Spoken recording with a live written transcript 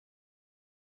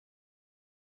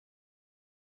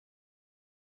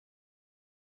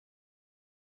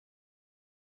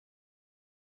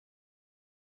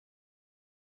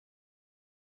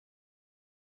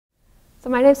So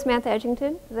my name is Samantha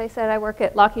Edgington. As I said, I work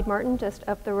at Lockheed Martin, just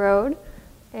up the road.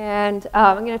 And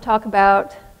I'm going to talk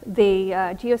about the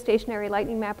Geostationary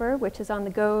Lightning Mapper, which is on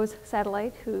the GOES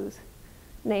satellite, whose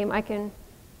name I can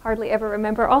hardly ever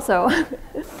remember also.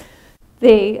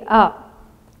 So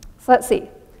let's see.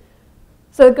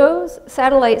 So the GOES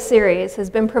satellite series has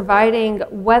been providing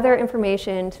weather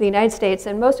information to the United States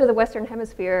and most of the Western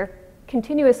Hemisphere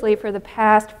continuously for the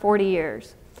past 40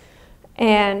 years.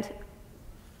 And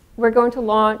we're going to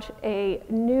launch a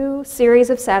new series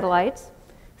of satellites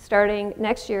starting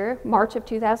next year, March of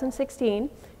 2016.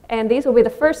 And these will be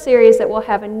the first series that will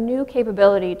have a new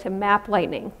capability to map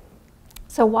lightning.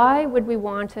 So why would we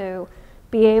want to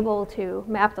be able to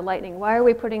map the lightning? Why are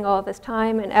we putting all this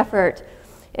time and effort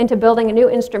into building a new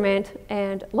instrument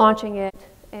and launching it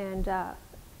and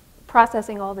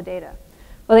processing all the data?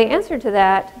 Well, the answer to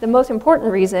that, the most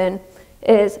important reason,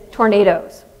 is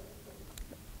tornadoes.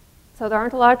 So there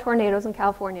aren't a lot of tornadoes in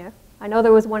California. I know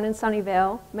there was one in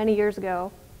Sunnyvale many years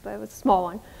ago, but it was a small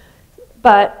one.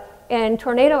 But in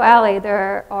Tornado Alley,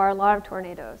 there are a lot of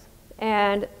tornadoes.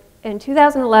 And in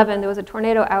 2011, there was a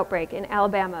tornado outbreak in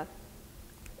Alabama.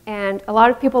 And a lot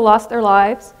of people lost their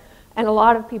lives, and a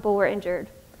lot of people were injured.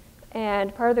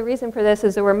 And part of the reason for this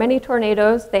is there were many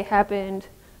tornadoes. They happened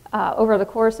over the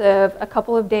course of a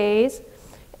couple of days,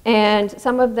 and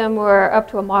some of them were up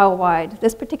to a mile wide.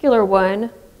 This particular one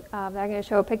that I'm going to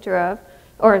show a picture of,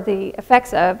 or the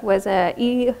effects of, was a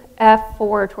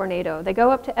EF4 tornado. They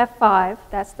go up to F5,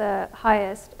 that's the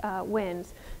highest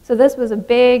winds. So this was a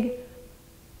big,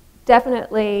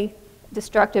 definitely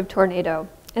destructive tornado.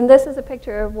 And this is a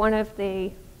picture of one of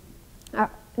the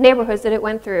neighborhoods that it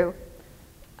went through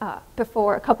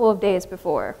before, a couple of days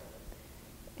before.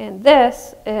 And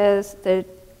this is the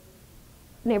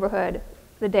neighborhood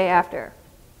the day after.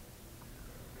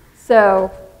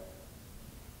 So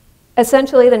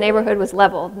essentially, the neighborhood was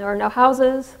leveled. There were no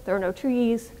houses, there were no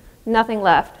trees, nothing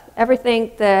left.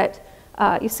 Everything that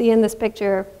you see in this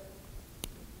picture,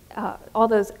 all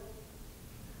those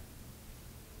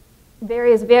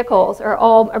various vehicles are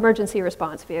all emergency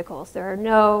response vehicles. There are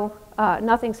no,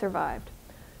 nothing survived.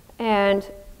 And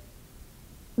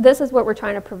this is what we're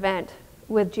trying to prevent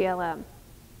with GLM.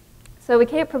 So we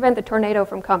can't prevent the tornado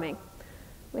from coming.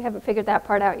 We haven't figured that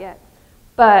part out yet.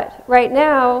 But right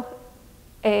now,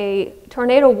 a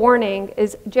tornado warning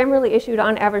is generally issued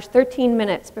on average 13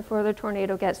 minutes before the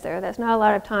tornado gets there. That's not a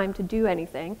lot of time to do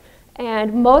anything.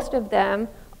 And most of them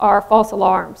are false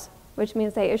alarms, which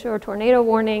means they issue a tornado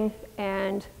warning,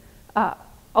 and a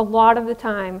lot of the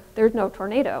time there's no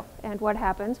tornado. And what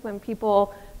happens when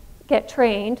people get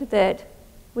trained that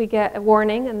we get a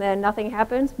warning and then nothing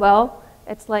happens? Well,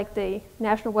 it's like the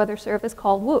National Weather Service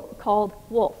called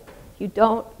wolf. You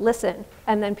don't listen,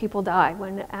 and then people die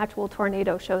when an actual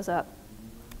tornado shows up.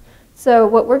 So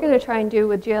what we're going to try and do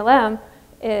with GLM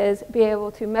is be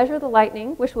able to measure the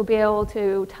lightning, which will be able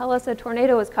to tell us a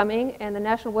tornado is coming, and the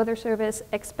National Weather Service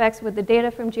expects with the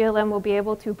data from GLM will be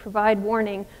able to provide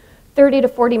warning 30 to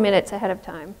 40 minutes ahead of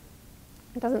time.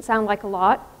 It doesn't sound like a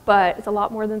lot, but it's a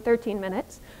lot more than 13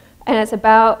 minutes. And it's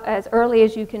about as early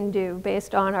as you can do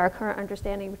based on our current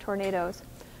understanding of tornadoes.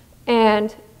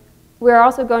 And we're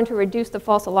also going to reduce the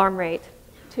false alarm rate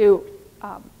to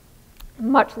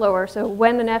much lower. So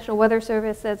when the National Weather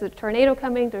Service says a tornado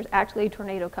coming, there's actually a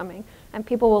tornado coming. And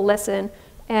people will listen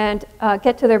and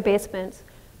get to their basements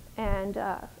and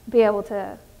be able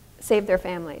to save their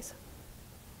families.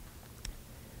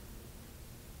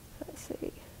 Let's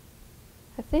see.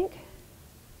 I think,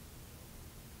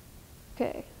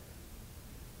 okay.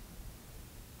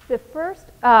 The first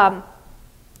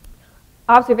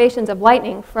observations of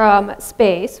lightning from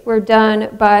space were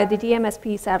done by the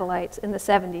DMSP satellites in the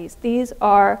 70s. These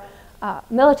are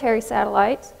military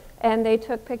satellites, and they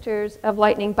took pictures of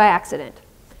lightning by accident.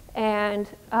 And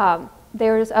they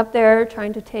were just up there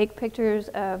trying to take pictures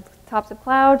of tops of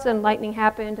clouds, and lightning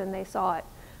happened, and they saw it.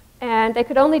 And they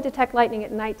could only detect lightning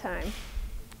at nighttime.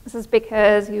 This is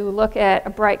because you look at a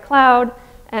bright cloud,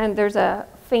 and there's a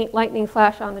faint lightning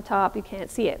flash on the top. You can't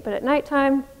see it. But at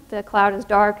nighttime, the cloud is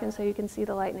dark, and so you can see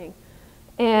the lightning.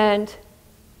 And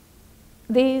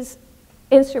these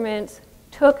instruments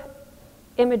took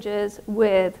images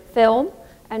with film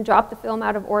and dropped the film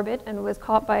out of orbit and was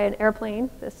caught by an airplane.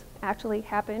 This actually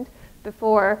happened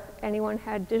before anyone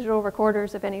had digital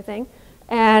recorders of anything.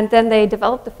 And then they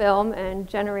developed the film and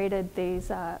generated these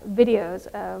videos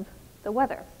of the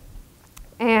weather.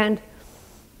 And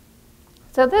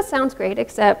so this sounds great,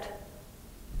 except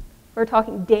we're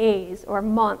talking days or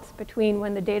months between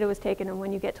when the data was taken and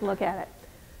when you get to look at it.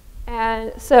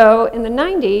 And so in the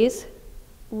 90s,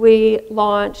 we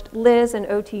launched LIS and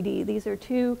OTD. These are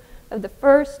two of the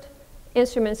first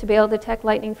instruments to be able to detect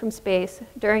lightning from space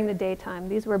during the daytime.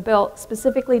 These were built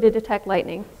specifically to detect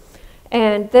lightning.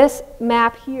 And this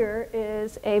map here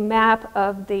is a map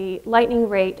of the lightning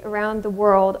rate around the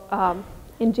world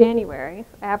in January,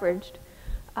 averaged.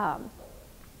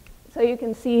 So you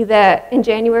can see that in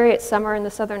January, it's summer in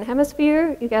the southern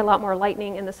hemisphere. You get a lot more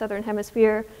lightning in the southern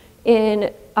hemisphere.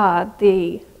 In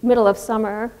the middle of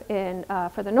summer,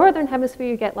 for the northern hemisphere,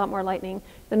 you get a lot more lightning in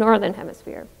the northern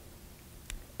hemisphere.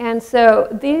 And so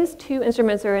these two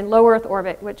instruments are in low Earth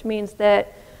orbit, which means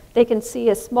that they can see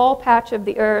a small patch of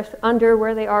the Earth under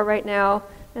where they are right now.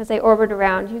 As they orbit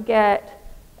around, you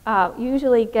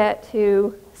usually get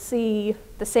to see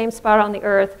the same spot on the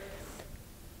Earth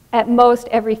at most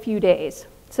every few days.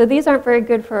 So these aren't very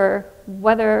good for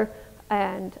weather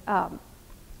and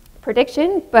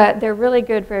prediction, but they're really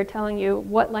good for telling you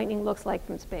what lightning looks like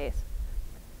from space.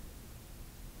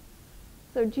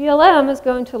 So GLM is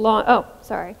going to launch,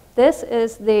 this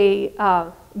is the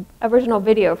original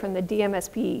video from the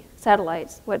DMSP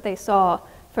satellites, what they saw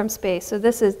from space. So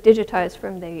this is digitized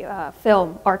from the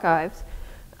film archives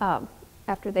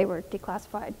after they were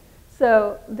declassified.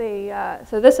 So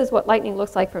this is what lightning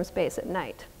looks like from space at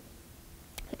night.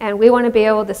 And we want to be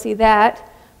able to see that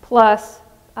plus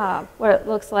what it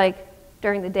looks like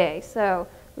during the day. So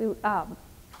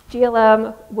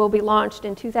GLM will be launched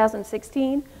in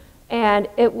 2016, and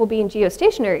it will be in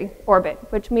geostationary orbit,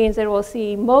 which means it will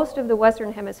see most of the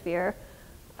Western Hemisphere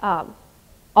all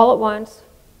at once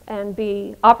and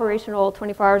be operational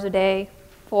 24 hours a day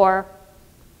for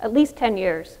at least 10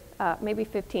 years, maybe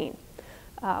 15.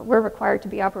 We're required to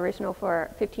be operational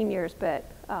for 15 years, but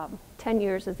 10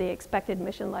 years is the expected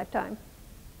mission lifetime.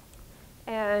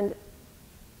 And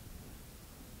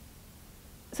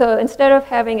so instead of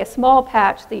having a small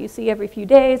patch that you see every few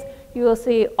days, you will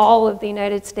see all of the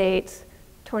United States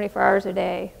 24 hours a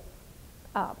day,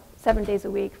 7 days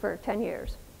a week for 10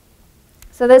 years.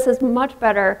 So this is much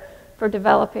better for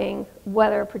developing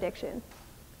weather prediction.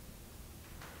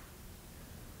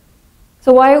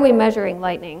 So why are we measuring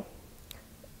lightning?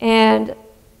 And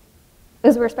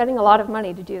because we're spending a lot of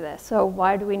money to do this, so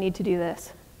why do we need to do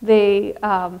this?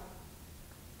 The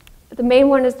main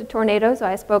one is the tornadoes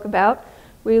I spoke about.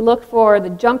 We look for the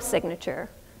jump signature,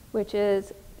 which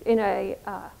is in a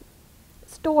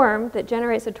storm that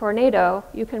generates a tornado,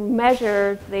 you can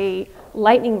measure the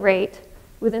lightning rate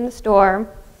within the storm,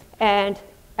 and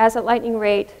as that lightning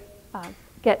rate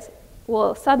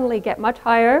will suddenly get much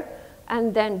higher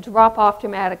and then drop off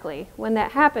dramatically. When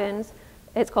that happens,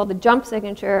 it's called the jump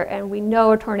signature, and we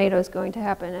know a tornado is going to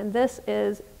happen. And this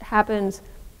happens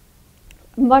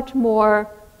much more.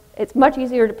 It's much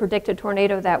easier to predict a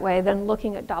tornado that way than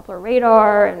looking at Doppler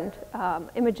radar and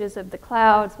images of the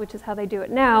clouds, which is how they do it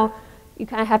now. You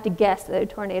kind of have to guess that a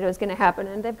tornado is going to happen,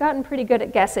 and they've gotten pretty good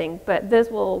at guessing, but this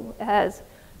has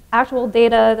actual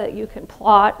data that you can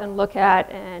plot and look at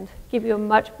and give you a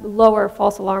much lower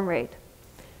false alarm rate.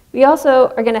 We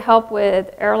also are going to help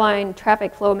with airline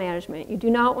traffic flow management. You do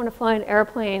not want to fly an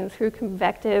airplane through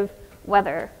convective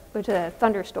weather, which is a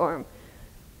thunderstorm.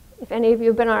 If any of you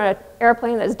have been on an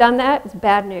airplane that's done that, it's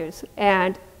bad news.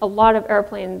 And a lot of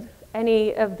airplanes,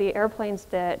 any of the airplanes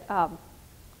that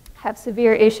have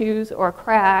severe issues or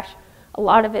crash, a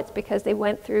lot of it's because they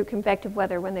went through convective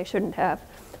weather when they shouldn't have.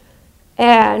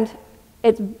 And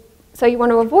so you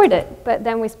want to avoid it, but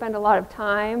then we spend a lot of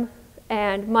time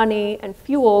and money and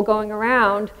fuel going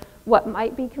around what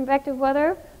might be convective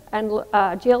weather, and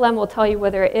GLM will tell you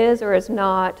whether it is or is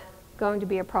not going to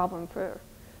be a problem for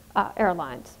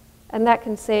airlines. And that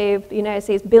can save the United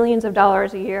States billions of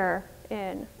dollars a year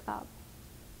in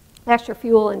extra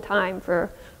fuel and time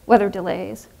for weather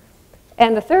delays.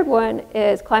 And the third one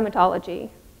is climatology.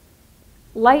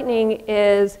 Lightning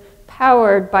is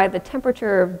powered by the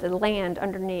temperature of the land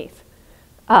underneath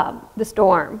the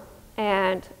storm.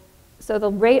 And so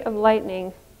the rate of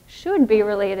lightning should be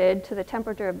related to the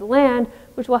temperature of the land,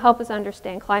 which will help us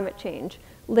understand climate change.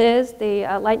 LIS, the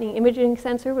lightning imaging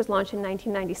sensor, was launched in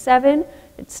 1997.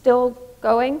 It's still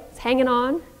going, it's hanging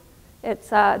on. It's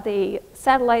the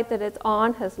satellite that it's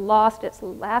on has lost its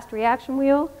last reaction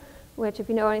wheel, which, if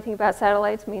you know anything about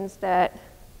satellites, means that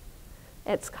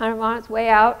it's kind of on its way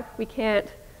out. We can't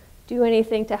do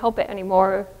anything to help it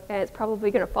anymore, and it's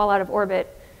probably going to fall out of orbit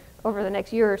over the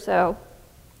next year or so.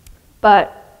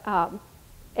 But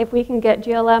if we can get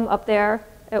GLM up there,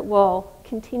 it will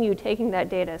continue taking that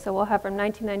data. So we'll have from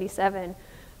 1997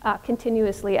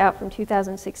 continuously out from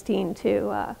 2016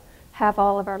 to have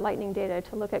all of our lightning data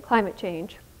to look at climate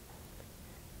change.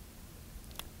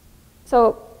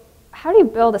 So how do you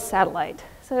build a satellite?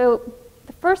 So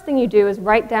the first thing you do is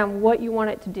write down what you want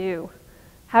it to do.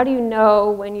 How do you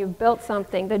know when you've built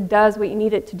something that does what you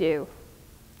need it to do?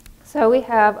 So we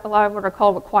have a lot of what are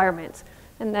called requirements.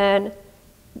 And then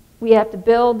we have to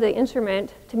build the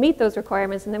instrument to meet those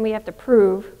requirements, and then we have to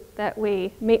prove that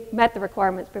we met the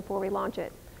requirements before we launch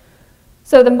it.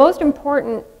 So the most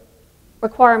important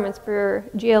requirements for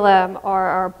GLM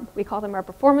are we call them our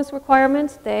performance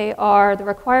requirements. They are the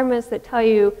requirements that tell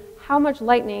you how much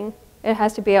lightning it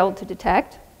has to be able to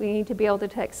detect. We need to be able to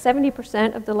detect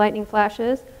 70% of the lightning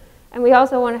flashes, and we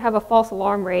also want to have a false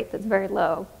alarm rate that's very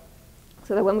low,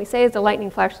 so that when we say it's a lightning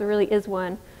flash, there really is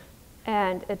one,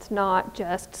 and it's not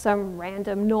just some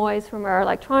random noise from our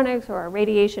electronics or a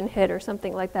radiation hit or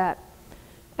something like that.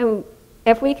 And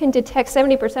if we can detect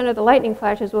 70% of the lightning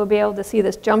flashes, we'll be able to see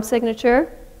this jump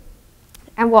signature,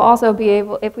 and we'll also be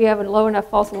able, if we have a low enough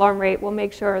false alarm rate, we'll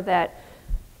make sure that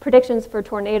predictions for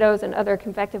tornadoes and other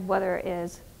convective weather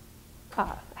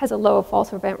has a low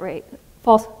false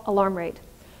alarm rate.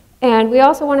 And we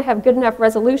also want to have good enough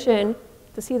resolution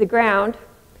to see the ground.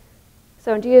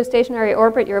 So in geostationary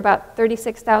orbit, you're about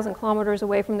 36,000 kilometers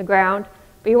away from the ground,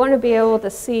 but you want to be able to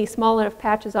see small enough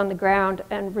patches on the ground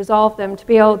and resolve them to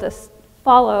be able to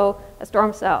follow a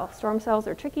storm cell. Storm cells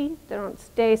are tricky. They don't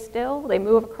stay still. They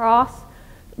move across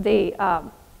the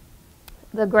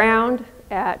ground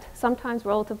at sometimes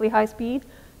relatively high speed.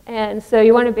 And so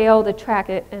you want to be able to track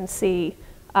it and see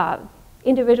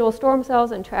individual storm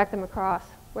cells and track them across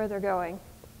where they're going.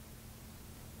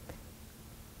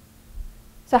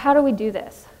 So how do we do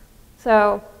this?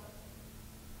 So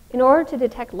in order to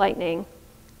detect lightning,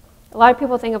 a lot of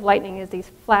people think of lightning as these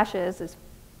flashes, as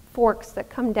forks that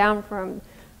come down from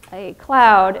a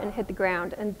cloud and hit the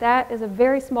ground. And that is a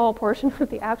very small portion of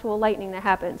the actual lightning that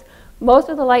happens. Most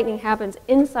of the lightning happens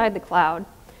inside the cloud.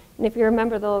 And if you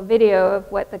remember the little video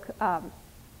of what the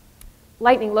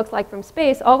lightning looks like from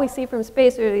space, all we see from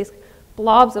space are these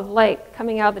blobs of light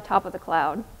coming out of the top of the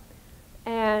cloud.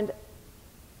 And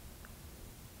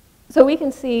so we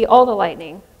can see all the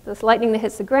lightning. This lightning that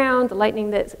hits the ground, the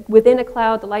lightning that's within a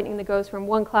cloud, the lightning that goes from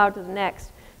one cloud to the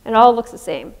next, and it all looks the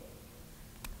same.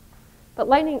 But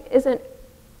lightning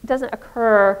doesn't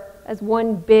occur as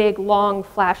one big, long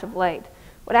flash of light.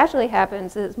 What actually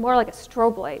happens is more like a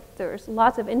strobe light. There's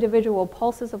lots of individual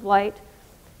pulses of light,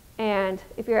 and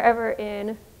if you're ever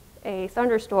in a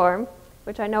thunderstorm,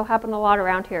 which I know happen a lot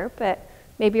around here, but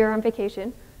maybe you're on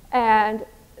vacation, and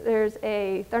there's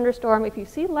a thunderstorm, if you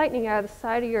see lightning out of the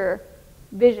side of your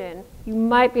vision, you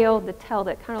might be able to tell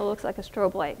that it kind of looks like a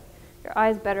strobe light. Your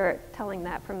eye's better at telling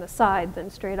that from the side than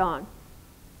straight on.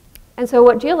 And so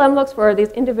what GLM looks for are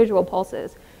these individual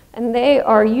pulses. And they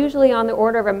are usually on the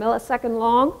order of a millisecond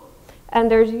long,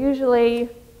 and there's usually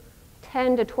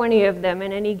 10 to 20 of them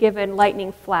in any given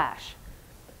lightning flash.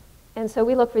 And so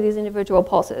we look for these individual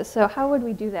pulses. So how would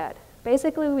we do that?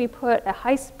 Basically, we put a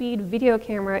high-speed video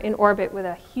camera in orbit with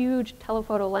a huge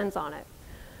telephoto lens on it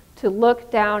to look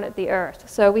down at the Earth.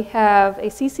 So we have a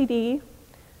CCD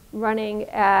running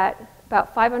at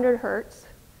about 500 hertz.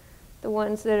 The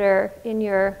ones that are in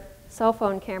your cell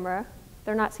phone camera,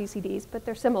 they're not CCDs, but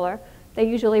they're similar. They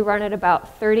usually run at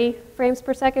about 30 frames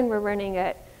per second. We're running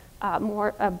at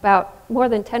more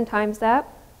than 10 times that.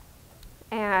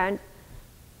 And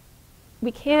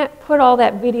we can't put all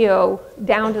that video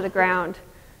down to the ground.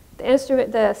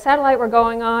 The satellite we're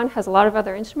going on has a lot of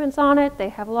other instruments on it. They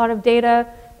have a lot of data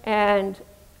and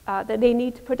that they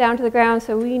need to put down to the ground,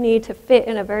 so we need to fit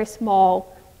in a very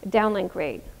small downlink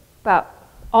rate, about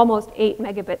almost 8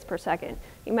 megabits per second.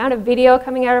 The amount of video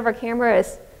coming out of our camera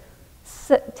is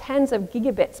tens of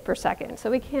gigabits per second, so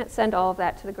we can't send all of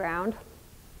that to the ground.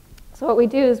 So what we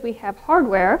do is we have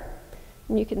hardware,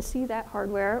 and you can see that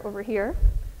hardware over here.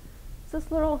 This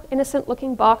little innocent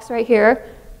looking box right here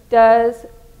does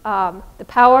the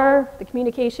power, the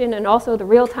communication, and also the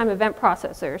real-time event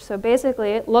processor. So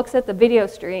basically it looks at the video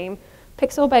stream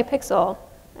pixel by pixel,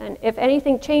 and if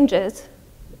anything changes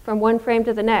from one frame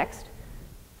to the next,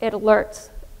 it alerts.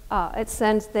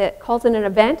 It calls in an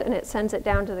event, and it sends it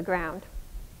down to the ground.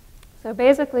 So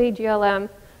basically GLM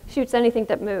shoots anything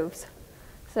that moves.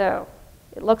 So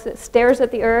it stares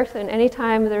at the Earth, and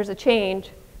anytime there's a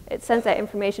change, it sends that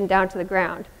information down to the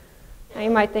ground. Now you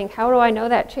might think, how do I know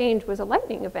that change was a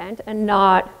lightning event and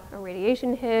not a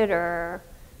radiation hit or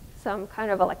some kind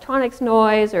of electronics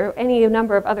noise or any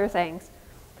number of other things?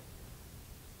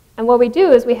 And what we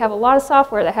do is we have a lot of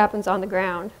software that happens on the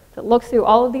ground that looks through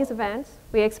all of these events.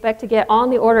 We expect to get on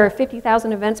the order of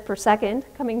 50,000 events per second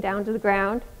coming down to the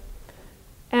ground.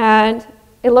 And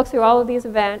it looks through all of these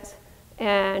events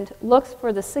and looks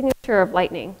for the signature of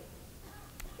lightning.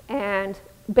 And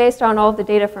based on all of the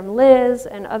data from Liz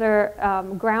and other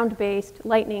ground-based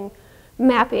lightning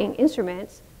mapping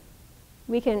instruments,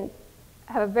 we can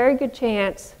have a very good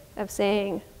chance of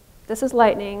saying, this is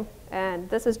lightning, and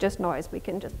this is just noise. We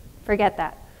can just forget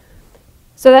that.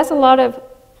 So that's a lot of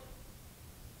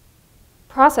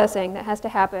processing that has to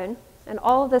happen, and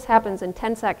all of this happens in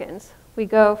 10 seconds. We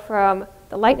go from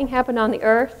the lightning happened on the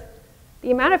Earth,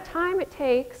 the amount of time it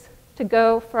takes to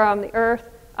go from the Earth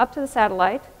up to the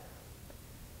satellite,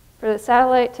 for the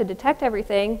satellite to detect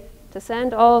everything, to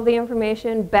send all of the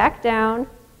information back down,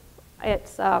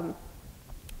 its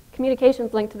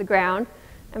communications link to the ground,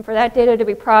 and for that data to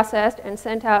be processed and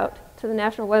sent out to the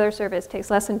National Weather Service takes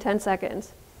less than 10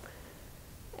 seconds.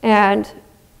 And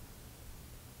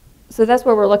so that's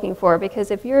what we're looking for,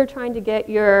 because if you're trying to get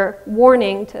your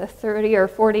warning to 30 or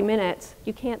 40 minutes,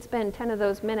 you can't spend 10 of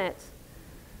those minutes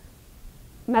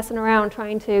messing around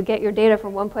trying to get your data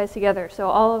from one place together. So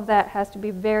all of that has to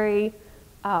be very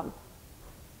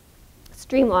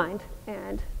streamlined,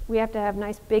 and we have to have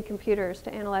nice big computers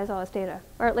to analyze all this data.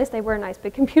 Or at least they were nice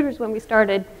big computers when we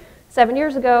started 7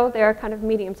 years ago. They're kind of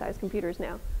medium-sized computers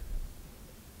now.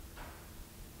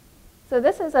 So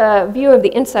this is a view of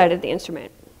the inside of the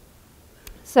instrument.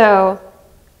 So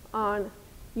on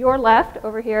your left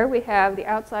over here, we have the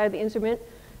outside of the instrument,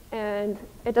 and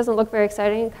it doesn't look very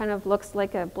exciting. It kind of looks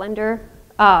like a blender.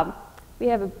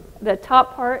 The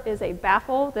top part is a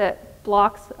baffle that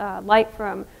blocks light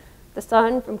from the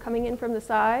sun from coming in from the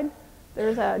side.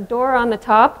 There's a door on the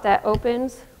top that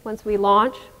opens once we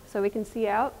launch so we can see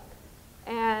out.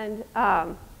 And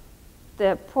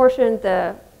the portion,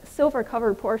 the silver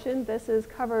covered portion, this is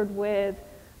covered with,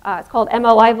 it's called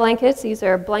MLI blankets. These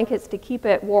are blankets to keep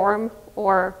it warm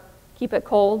or keep it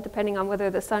cold, depending on whether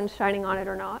the sun's shining on it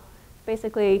or not. It's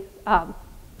basically a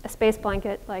space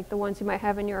blanket, like the ones you might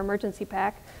have in your emergency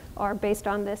pack, are based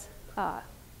on this,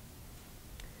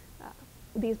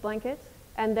 these blankets.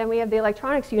 And then we have the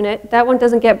electronics unit. That one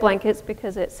doesn't get blankets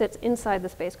because it sits inside the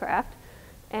spacecraft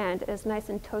and is nice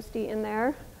and toasty in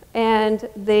there. And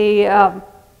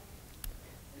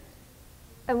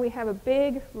and we have a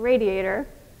big radiator.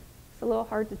 It's a little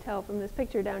hard to tell from this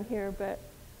picture down here, but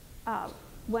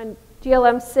when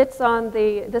GLM sits on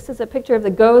this is a picture of the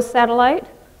GOES satellite.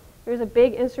 There's a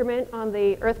big instrument on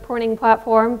the Earth pointing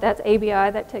platform. That's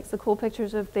ABI, that takes the cool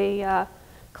pictures of the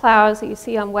clouds that you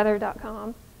see on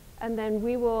weather.com. And then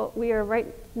we are right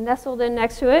nestled in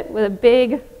next to it with a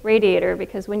big radiator,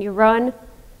 because when you run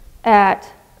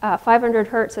at 500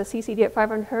 hertz, a CCD at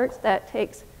 500 hertz, that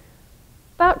takes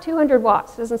about 200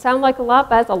 watts. Doesn't sound like a lot,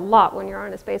 but that's a lot when you're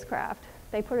on a spacecraft.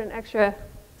 They put an extra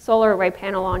solar array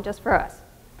panel on just for us.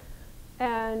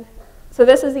 And so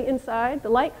this is the inside. The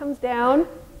light comes down,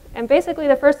 and basically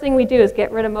the first thing we do is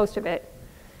get rid of most of it.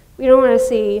 We don't want to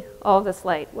see all of this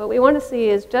light. What we want to see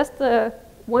is just the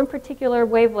one particular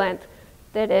wavelength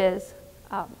that is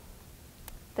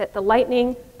that the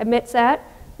lightning emits at,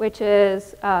 which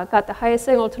is got the highest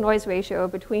signal to noise ratio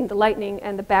between the lightning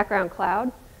and the background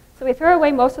cloud. So we throw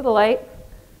away most of the light,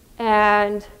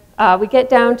 and we get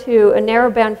down to a narrow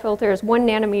band filter is 1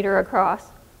 nanometer across,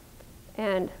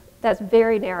 and that's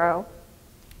very narrow.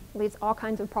 It leads all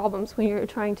kinds of problems when you're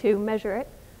trying to measure it.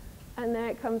 And then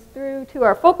it comes through to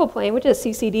our focal plane, which is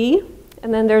CCD,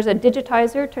 and then there's a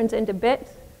digitizer, turns into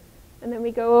bits, and then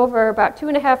we go over about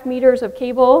 2.5 meters of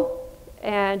cable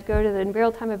and go to the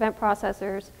real-time event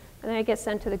processors, and then it gets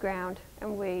sent to the ground,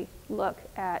 and we look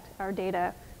at our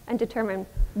data and determine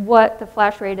what the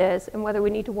flash rate is and whether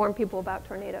we need to warn people about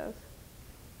tornadoes.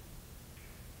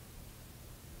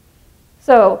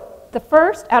 So the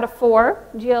first out of 4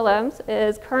 GLMs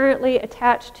is currently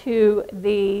attached to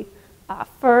the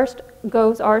first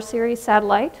GOES-R series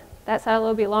satellite. That satellite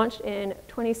will be launched in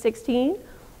 2016,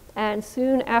 and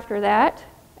soon after that,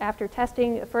 after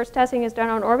testing, first testing is done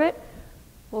on orbit,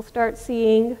 we'll start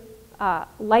seeing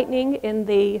lightning in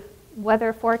the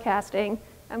weather forecasting,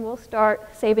 and we'll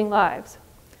start saving lives.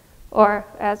 Or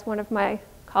as one of my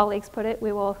colleagues put it,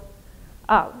 we will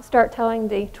start telling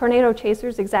the tornado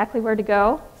chasers exactly where to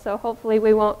go. So hopefully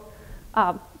we won't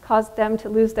cause them to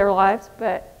lose their lives,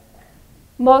 but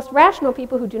most rational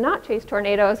people who do not chase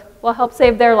tornadoes will help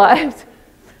save their lives.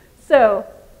 So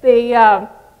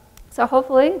so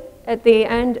hopefully at the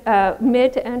end,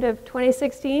 mid to end of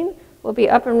 2016, we'll be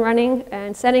up and running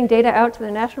and sending data out to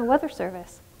the National Weather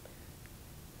Service.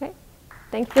 Okay,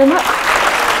 thank you very much.